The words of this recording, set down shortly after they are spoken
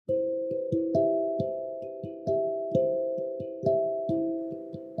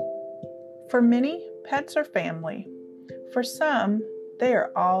For many, pets are family. For some, they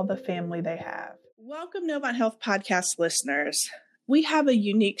are all the family they have. Welcome, Novant Health Podcast listeners. We have a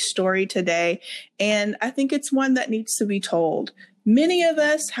unique story today, and I think it's one that needs to be told. Many of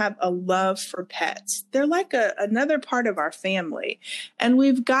us have a love for pets. They're like another part of our family. And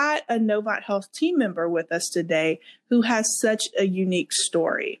we've got a Novant Health team member with us today who has such a unique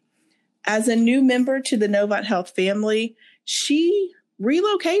story. As a new member to the Novant Health family, she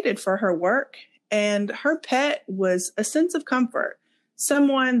relocated for her work, and her pet was a sense of comfort,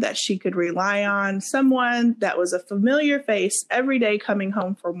 someone that she could rely on, someone that was a familiar face every day coming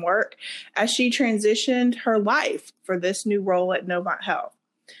home from work as she transitioned her life for this new role at Novant Health.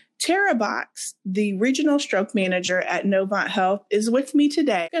 Tara Box, the regional stroke manager at Novant Health, is with me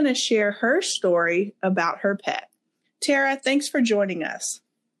today, going to share her story about her pet. Tara, thanks for joining us.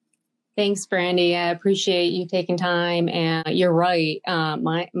 Thanks, Brandy. I appreciate you taking time. And you're right.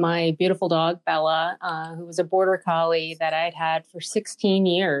 My beautiful dog, Bella, who was a border collie that I'd had for 16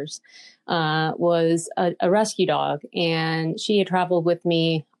 years, was a rescue dog. And she had traveled with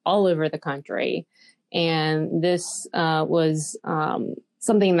me all over the country. And this was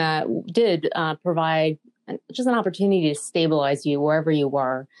something that did provide just an opportunity to stabilize you wherever you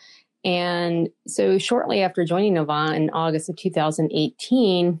were. And so shortly after joining Novant in August of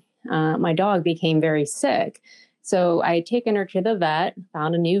 2018, my dog became very sick. So I had taken her to the vet,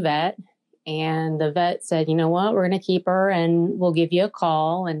 found a new vet, and the vet said, you know what, we're going to keep her and we'll give you a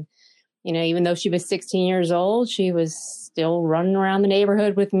call. And, you know, even though she was 16 years old, she was still running around the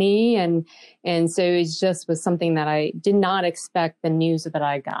neighborhood with me. And so it just was something that I did not expect the news that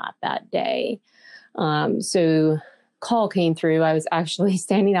I got that day. So call came through. I was actually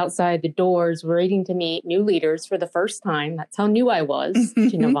standing outside the doors waiting to meet new leaders for the first time. That's how new I was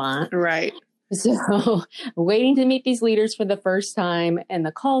to Novant. Right. So waiting to meet these leaders for the first time. And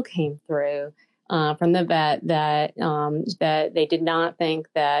the call came through from the vet that they did not think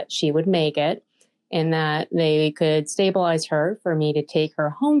that she would make it and that they could stabilize her for me to take her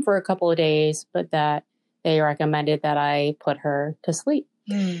home for a couple of days, but that they recommended that I put her to sleep.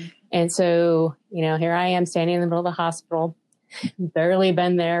 And so, you know, here I am standing in the middle of the hospital, barely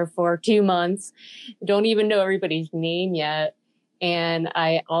been there for 2 months, don't even know everybody's name yet. And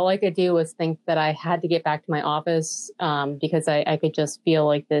all I could do was think that I had to get back to my office because I could just feel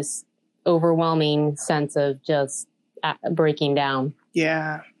like this overwhelming sense of just breaking down.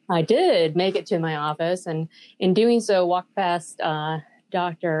 Yeah. I did make it to my office, and in doing so, walked past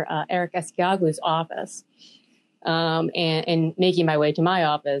Dr. Eric Eskiaglu's office. And making my way to my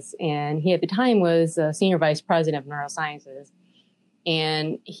office. And he at the time was a senior vice president of neurosciences.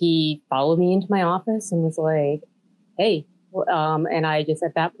 And he followed me into my office and was like, hey, and I just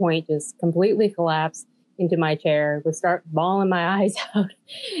at that point just completely collapsed into my chair, would start bawling my eyes out.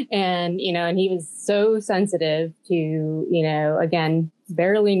 And, you know, and he was so sensitive to, you know, again,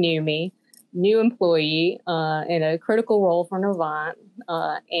 barely knew me, new employee, in a critical role for Novant,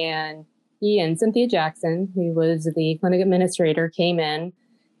 and he and Cynthia Jackson, who was the clinic administrator, came in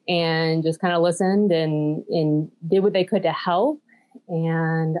and just kind of listened and did what they could to help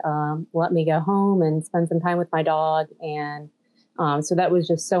and let me go home and spend some time with my dog. And so that was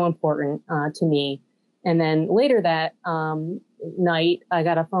just so important to me. And then later that night, I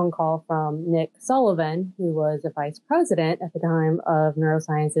got a phone call from Nick Sullivan, who was a vice president at the time of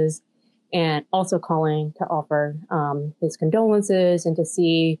neurosciences, and also calling to offer his condolences and to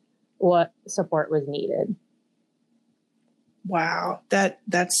see what support was needed. Wow.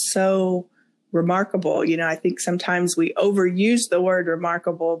 That's so remarkable. You know, I think sometimes we overuse the word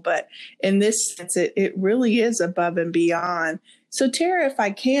remarkable, but in this sense, it really is above and beyond. So Tara, if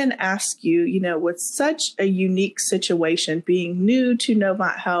I can ask you, you know, with such a unique situation, being new to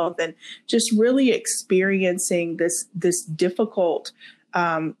Novant Health and just really experiencing this difficult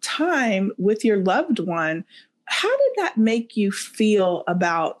time with your loved one, how did that make you feel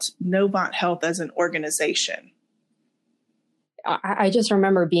about Novant Health as an organization? I just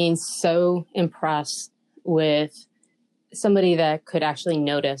remember being so impressed with somebody that could actually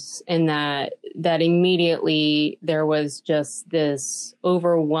notice, and that immediately there was just this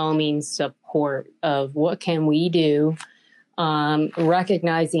overwhelming support of what can we do,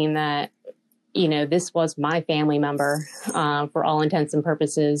 recognizing that, you know, this was my family member for all intents and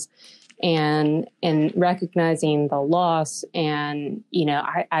purposes. And recognizing the loss. And, you know,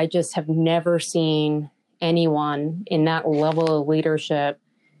 I just have never seen anyone in that level of leadership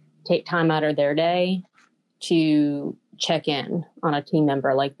take time out of their day to check in on a team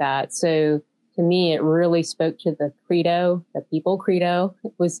member like that. So to me, it really spoke to the credo, the people credo.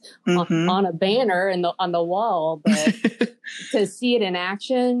 It was on a banner on the wall, but to see it in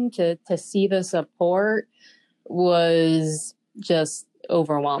action, to see the support was just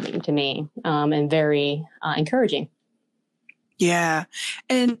overwhelming to me, and very encouraging. Yeah.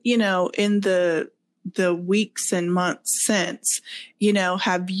 And, in the weeks and months since,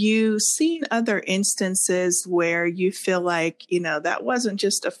 have you seen other instances where you feel like, that wasn't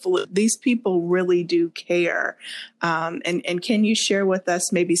just a fluke? These people really do care. And can you share with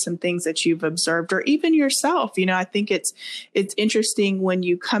us maybe some things that you've observed, or even yourself? I think it's interesting when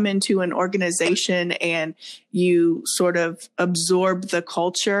you come into an organization and you sort of absorb the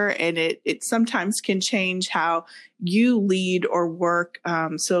culture, and it sometimes can change how you lead or work.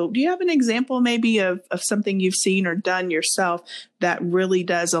 So do you have an example maybe of something you've seen or done yourself that really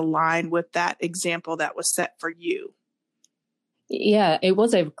does align with that example that was set for you? Yeah, it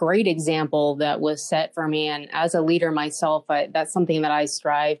was a great example that was set for me. And as a leader myself, that's something that I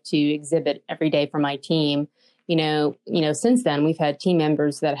strive to exhibit every day for my team. Since then, we've had team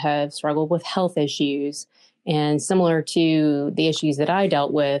members that have struggled with health issues, and similar to the issues that I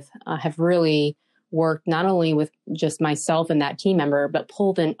dealt with, have really worked not only with just myself and that team member, but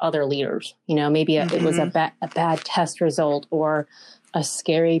pulled in other leaders. Maybe it was a bad test result, or a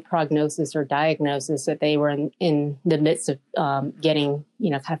scary prognosis or diagnosis that they were in the midst of getting,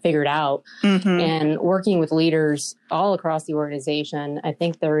 kind of figured out. And working with leaders all across the organization, I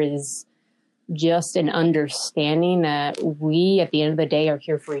think there is just an understanding that we, at the end of the day, are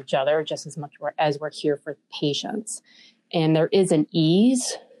here for each other just as much as we're here for patients. And there is an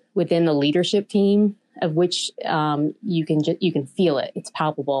ease within the leadership team of which you can feel it. It's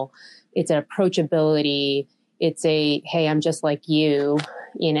palpable. It's an approachability. It's a, hey, I'm just like you.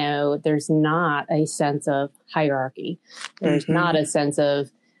 There's not a sense of hierarchy. There's not a sense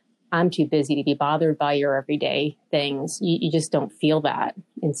of, I'm too busy to be bothered by your everyday things. You just don't feel that.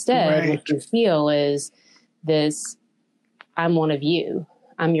 Instead, what you feel is this, I'm one of you.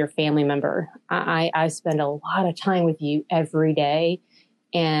 I'm your family member. I spend a lot of time with you every day.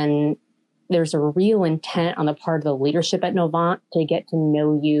 And there's a real intent on the part of the leadership at Novant to get to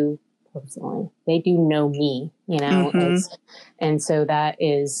know you personally. They do know me, and so that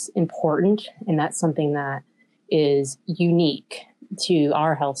is important. And that's something that is unique to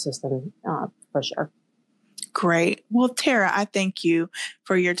our health system, for sure. Great. Well, Tara, I thank you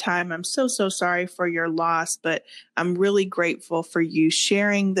for your time. I'm so sorry for your loss, but I'm really grateful for you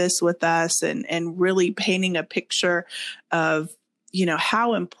sharing this with us and really painting a picture of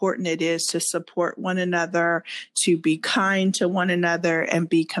how important it is to support one another, to be kind to one another, and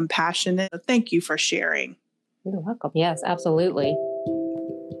be compassionate. Thank you for sharing. You're welcome. Yes, absolutely.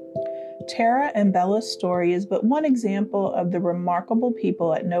 Tara and Bella's story is but one example of the remarkable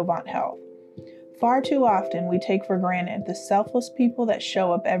people at Novant Health. Far too often, we take for granted the selfless people that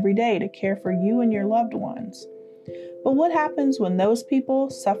show up every day to care for you and your loved ones. But what happens when those people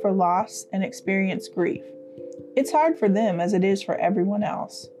suffer loss and experience grief? It's hard for them as it is for everyone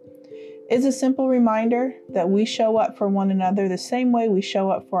else. It's a simple reminder that we show up for one another the same way we show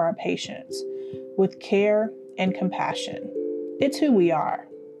up for our patients, with care and compassion. It's who we are.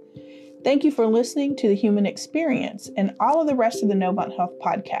 Thank you for listening to The Human Experience and all of the rest of the Novant Health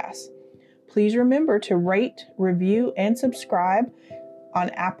podcasts. Please remember to rate, review, and subscribe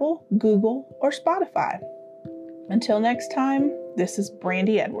on Apple, Google, or Spotify. Until next time, this is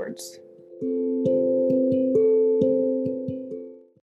Brandy Edwards.